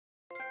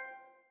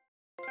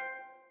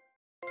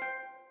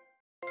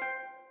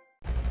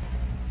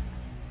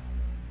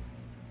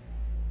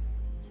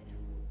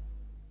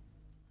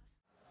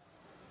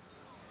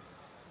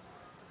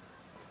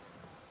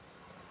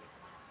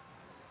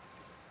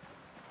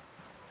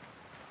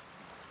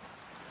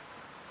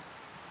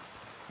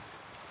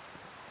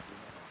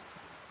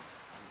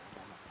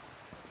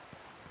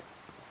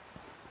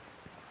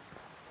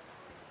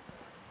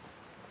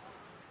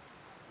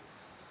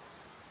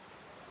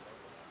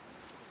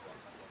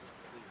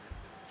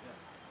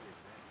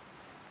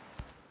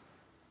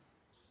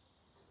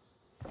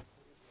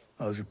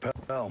How's your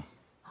pal?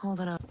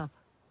 Holding up.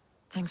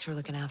 Thanks for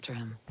looking after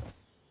him.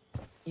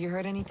 You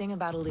heard anything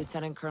about a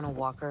Lieutenant Colonel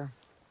Walker?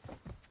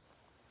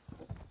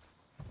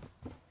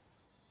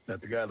 That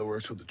the guy that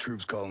works with the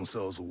troops call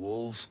themselves the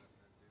Wolves?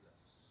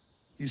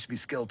 Used to be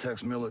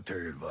Skeltech's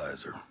military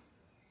advisor.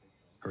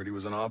 Heard he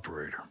was an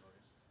operator.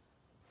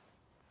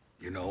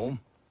 You know him?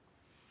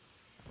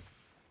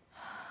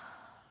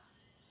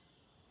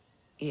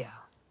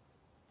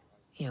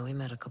 Yeah, we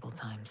met a couple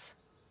times.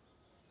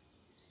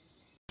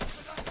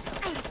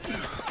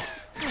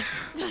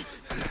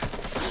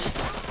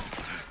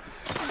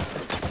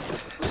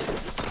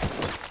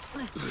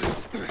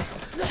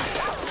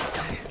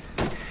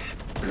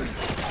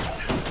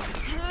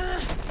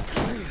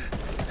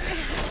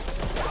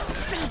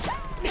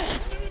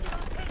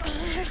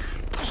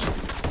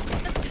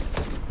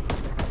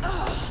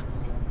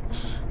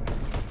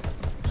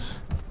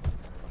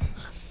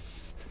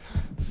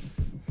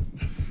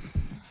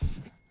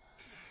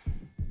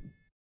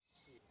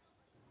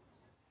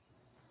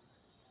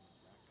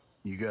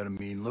 You got a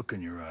mean look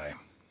in your eye.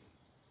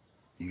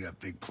 You got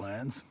big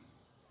plans?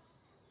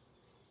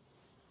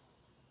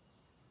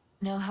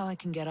 Know how I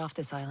can get off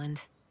this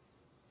island?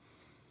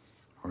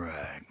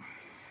 Right.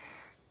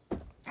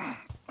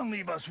 And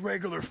leave us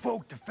regular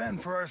folk to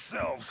fend for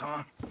ourselves,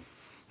 huh?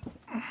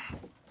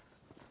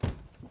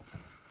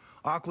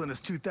 Auckland is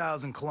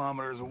 2,000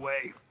 kilometers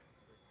away.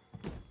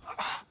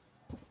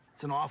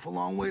 It's an awful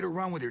long way to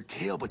run with your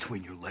tail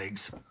between your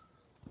legs.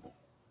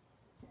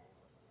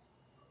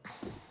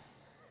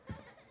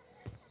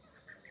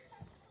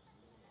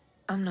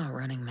 I'm not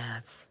running,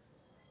 Mats.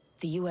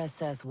 The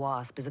USS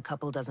Wasp is a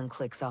couple dozen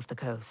clicks off the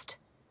coast.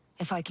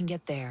 If I can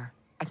get there,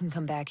 I can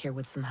come back here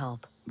with some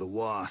help. The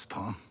Wasp,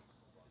 huh?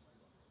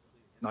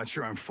 Not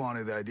sure I'm fond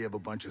of the idea of a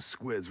bunch of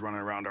squids running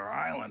around our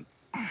island.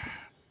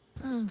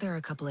 There are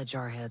a couple of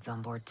jarheads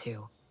on board,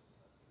 too.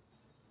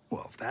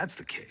 Well, if that's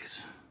the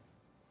case...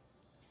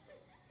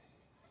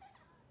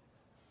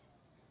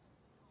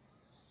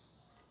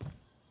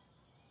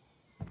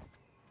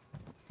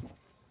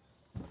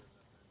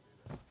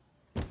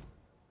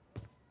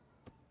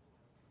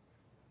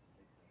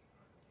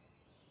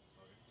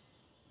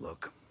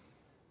 Look,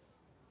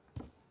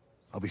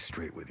 I'll be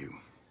straight with you.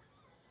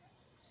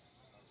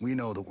 We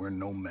know that we're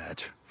no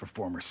match for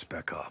former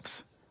Spec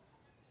Ops.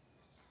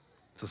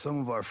 So some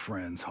of our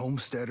friends,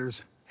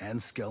 homesteaders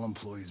and Skell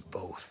employees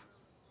both,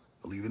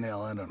 are leaving the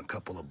island on a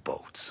couple of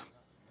boats.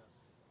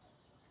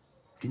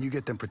 Can you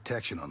get them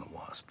protection on the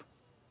Wasp?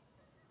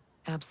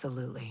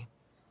 Absolutely.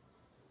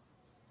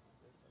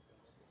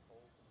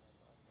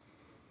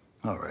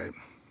 All right.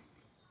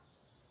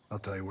 I'll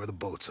tell you where the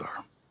boats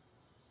are.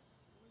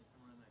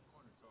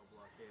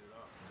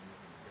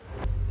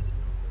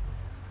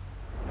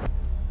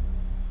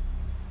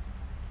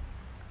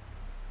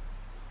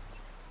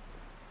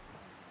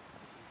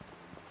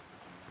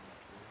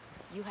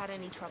 You had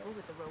any trouble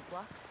with the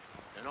roadblocks?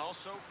 And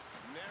also,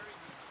 Mary...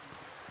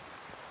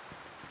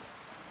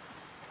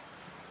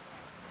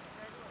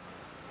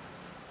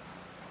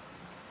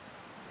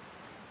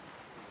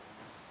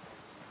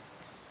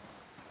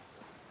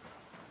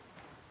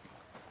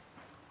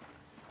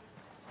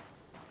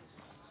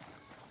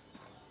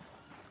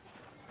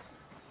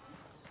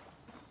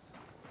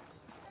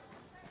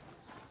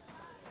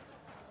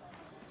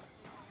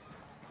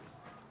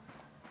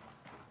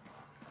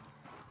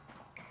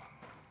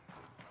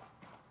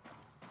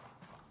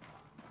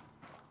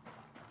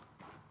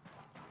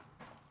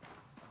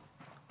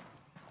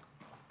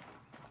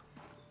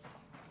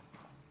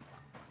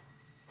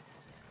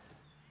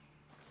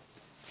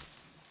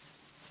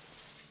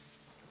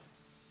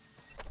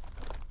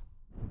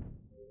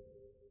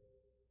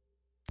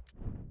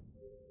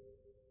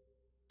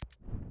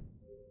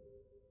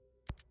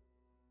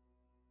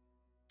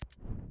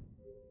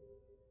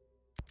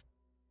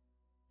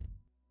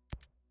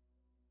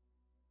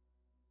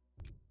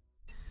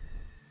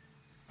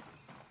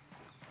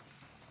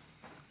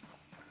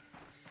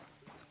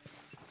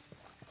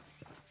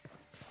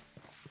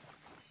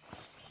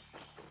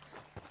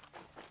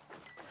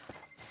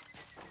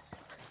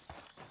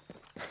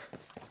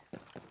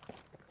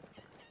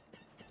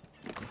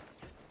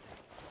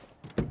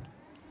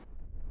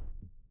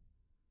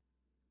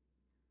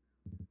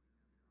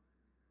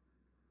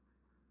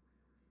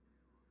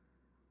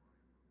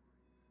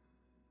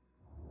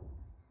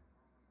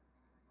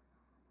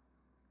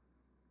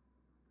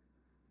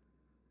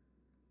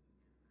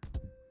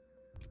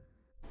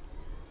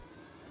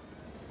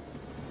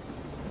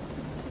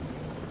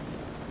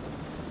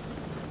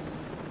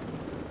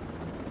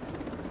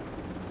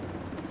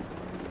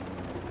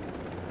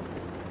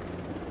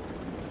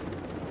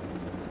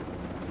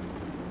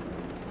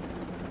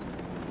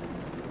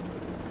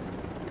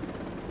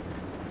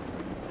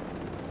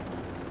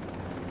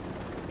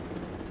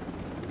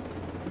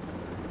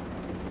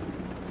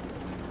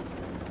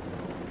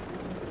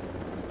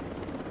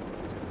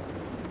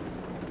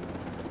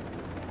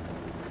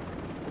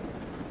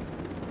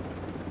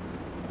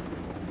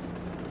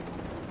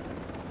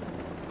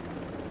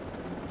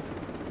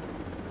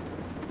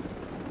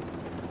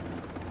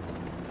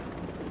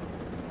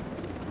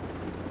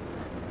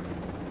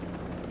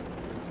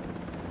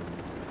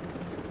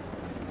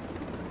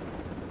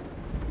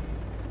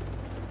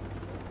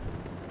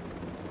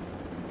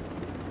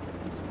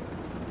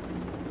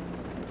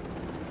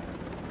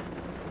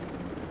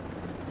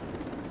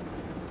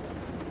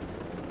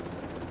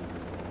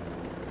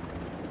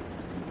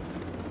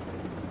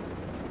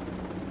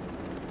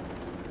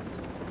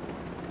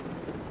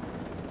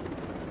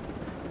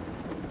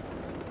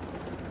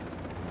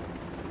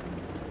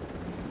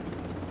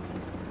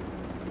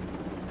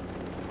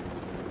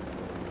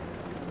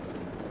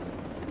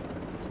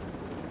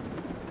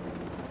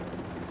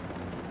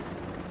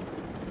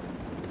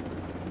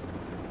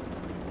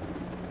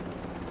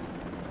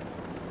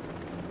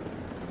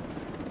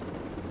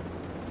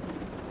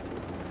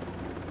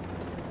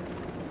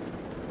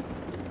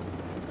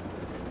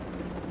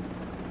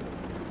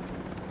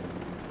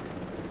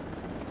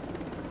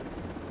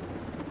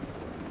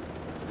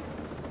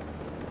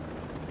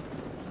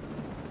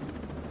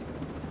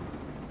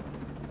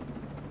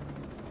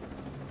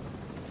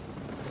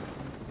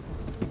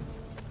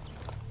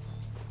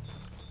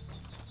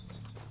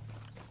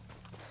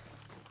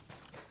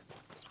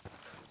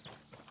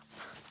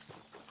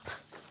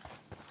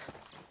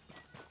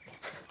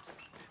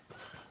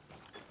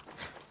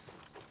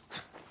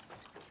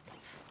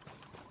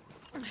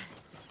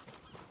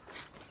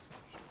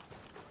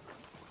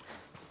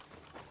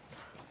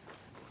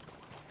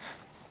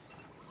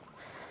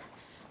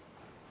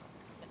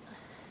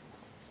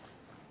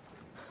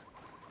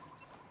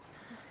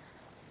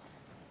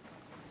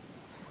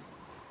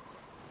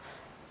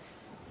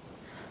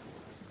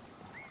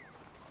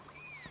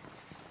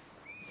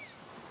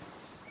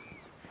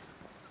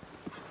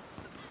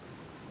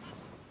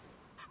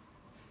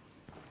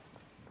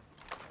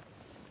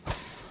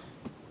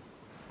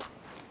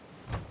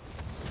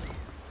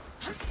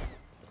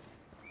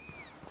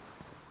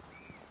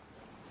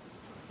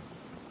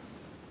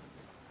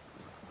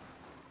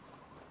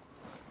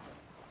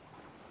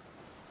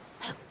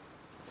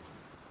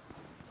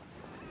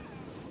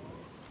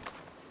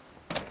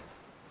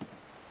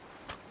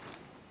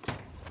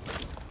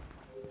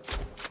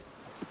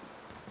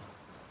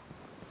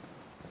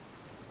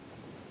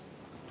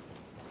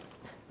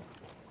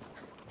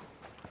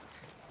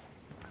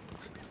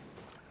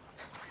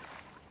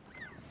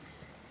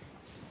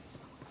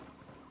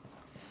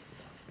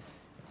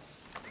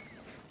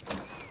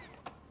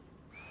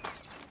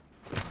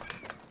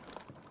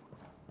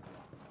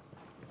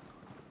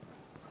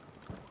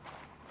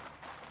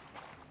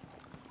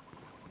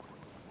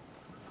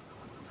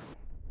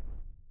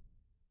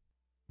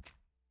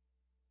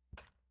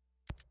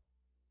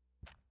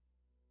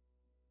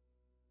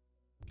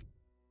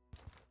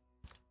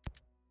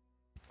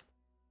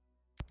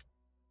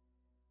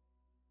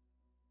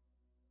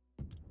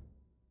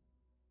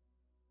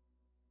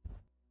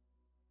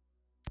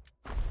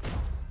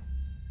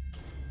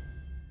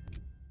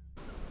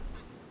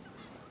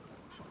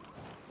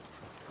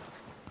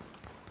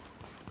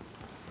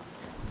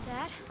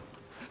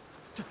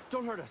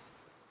 don't hurt us.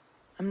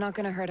 I'm not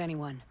gonna hurt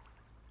anyone.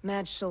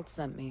 Mad Schultz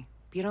sent me.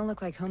 You don't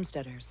look like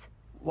homesteaders.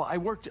 Well, I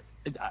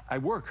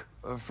work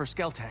for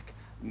Skeltec.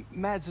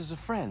 Mads is a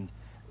friend.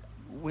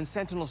 When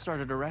Sentinel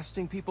started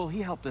arresting people,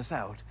 he helped us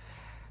out.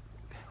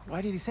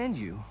 Why did he send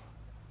you?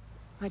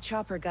 My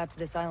chopper got to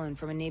this island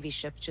from a Navy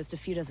ship just a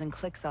few dozen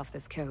clicks off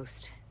this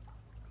coast.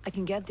 I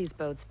can get these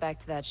boats back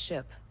to that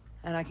ship,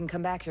 and I can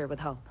come back here with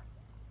help.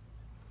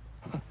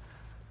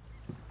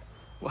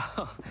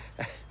 Well,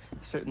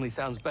 certainly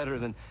sounds better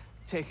than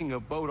taking a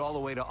boat all the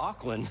way to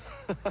Auckland.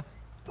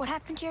 What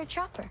happened to your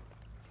chopper?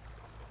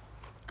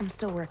 I'm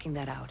still working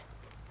that out.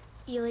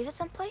 You leave it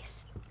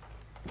someplace?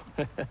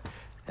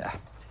 Yeah.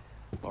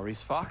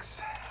 Maurice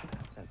Fox.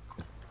 And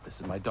this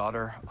is my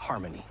daughter,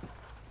 Harmony.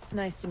 It's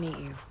nice to meet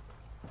you.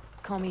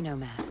 Call me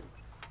Nomad.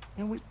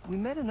 You know, we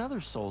met another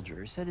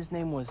soldier. He said his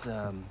name was,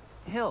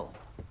 Hill.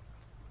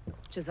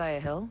 Josiah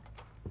Hill?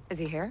 Is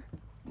he here?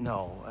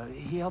 No,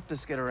 he helped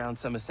us get around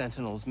some of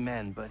Sentinel's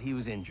men, but he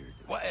was injured.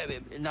 Well,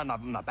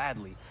 not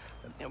badly.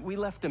 We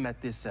left him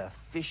at this,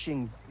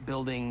 fishing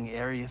building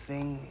area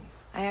thing.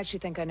 I actually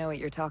think I know what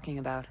you're talking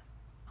about.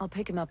 I'll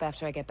pick him up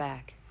after I get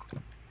back.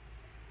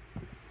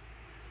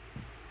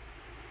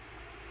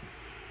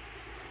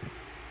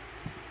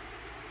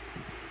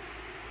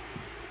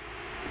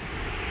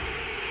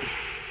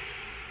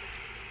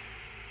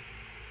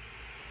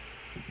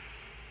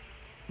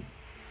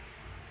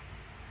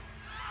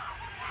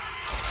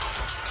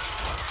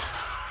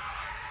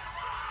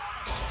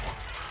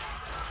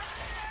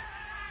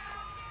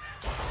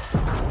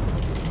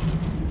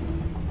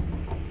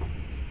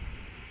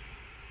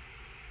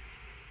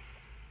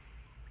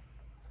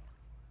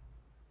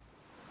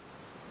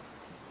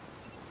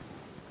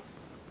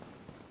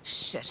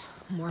 Shit,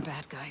 more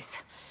bad guys.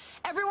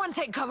 Everyone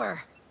take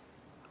cover!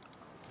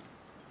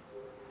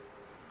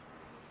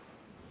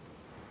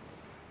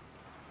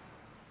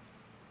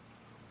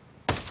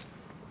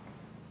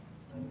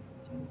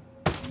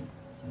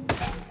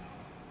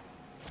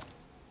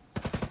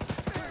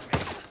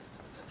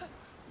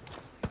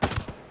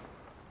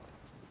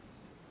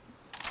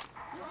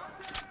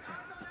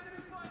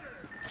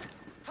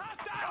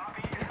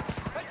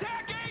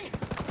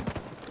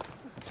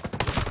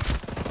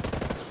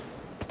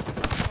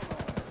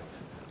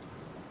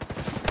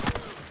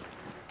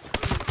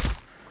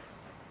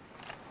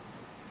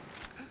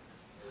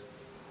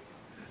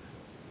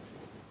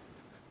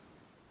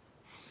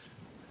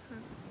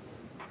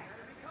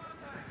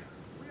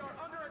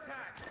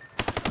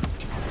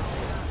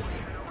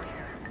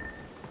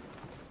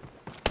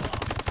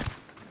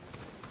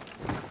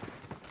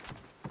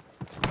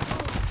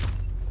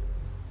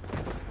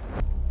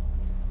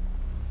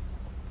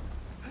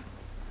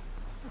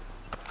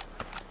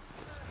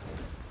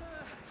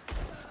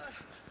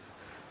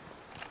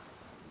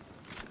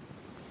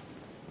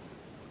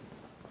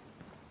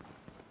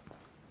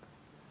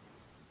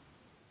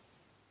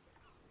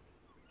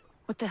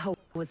 What the hell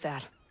was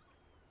that?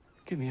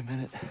 Give me a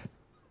minute.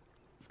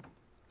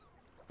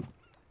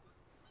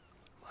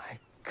 My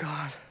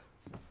God.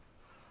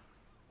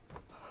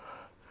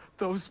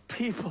 Those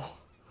people.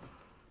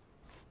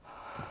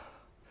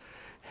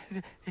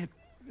 It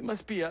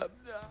must be a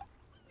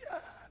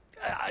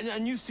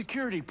new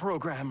security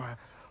program.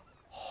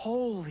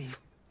 Holy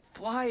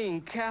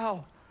flying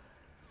cow.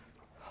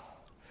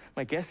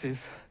 My guess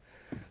is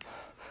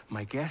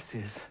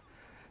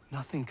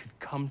nothing could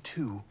come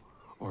to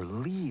or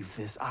leave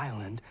this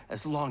island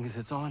as long as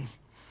it's on.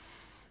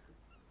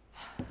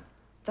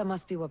 That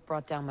must be what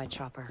brought down my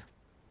chopper.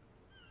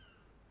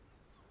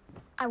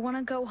 I want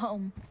to go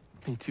home.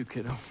 Me too,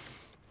 kiddo.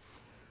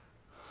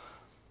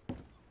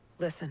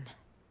 Listen.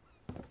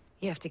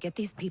 You have to get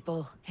these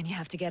people, and you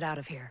have to get out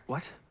of here.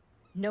 What?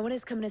 No one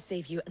is coming to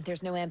save you, and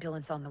there's no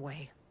ambulance on the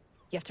way.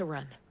 You have to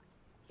run.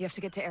 You have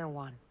to get to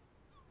Erewhon.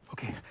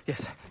 Okay,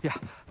 yes, yeah.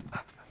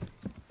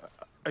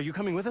 Are you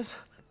coming with us?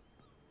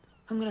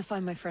 I'm gonna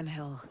find my friend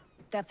Hill.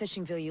 That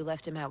fishing villa you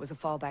left him at was a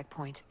fallback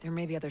point. There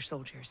may be other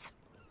soldiers.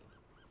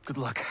 Good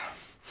luck.